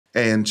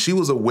And she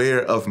was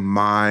aware of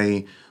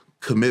my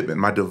commitment,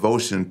 my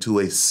devotion to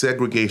a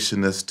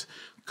segregationist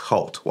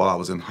cult while I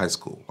was in high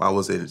school. I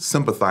was a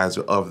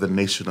sympathizer of the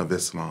Nation of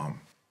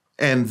Islam.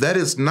 And that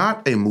is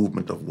not a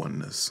movement of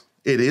oneness.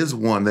 It is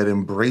one that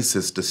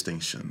embraces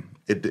distinction.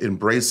 It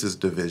embraces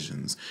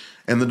divisions.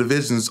 And the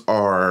divisions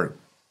are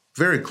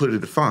very clearly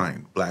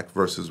defined, black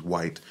versus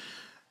white.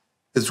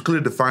 It's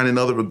clearly defined in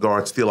other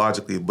regards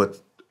theologically,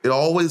 but it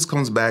always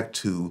comes back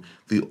to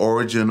the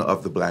origin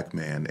of the black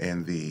man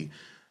and the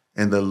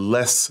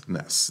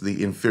lessness,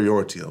 the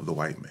inferiority of the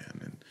white man.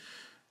 And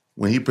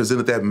when he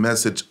presented that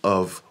message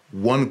of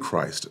one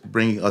Christ,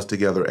 bringing us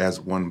together as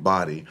one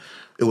body,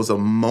 it was a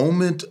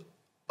moment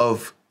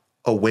of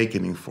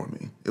awakening for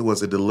me. It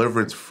was a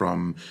deliverance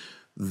from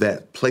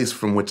that place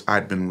from which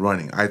I'd been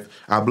running.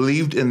 I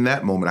believed in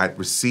that moment I'd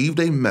received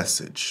a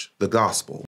message, the gospel,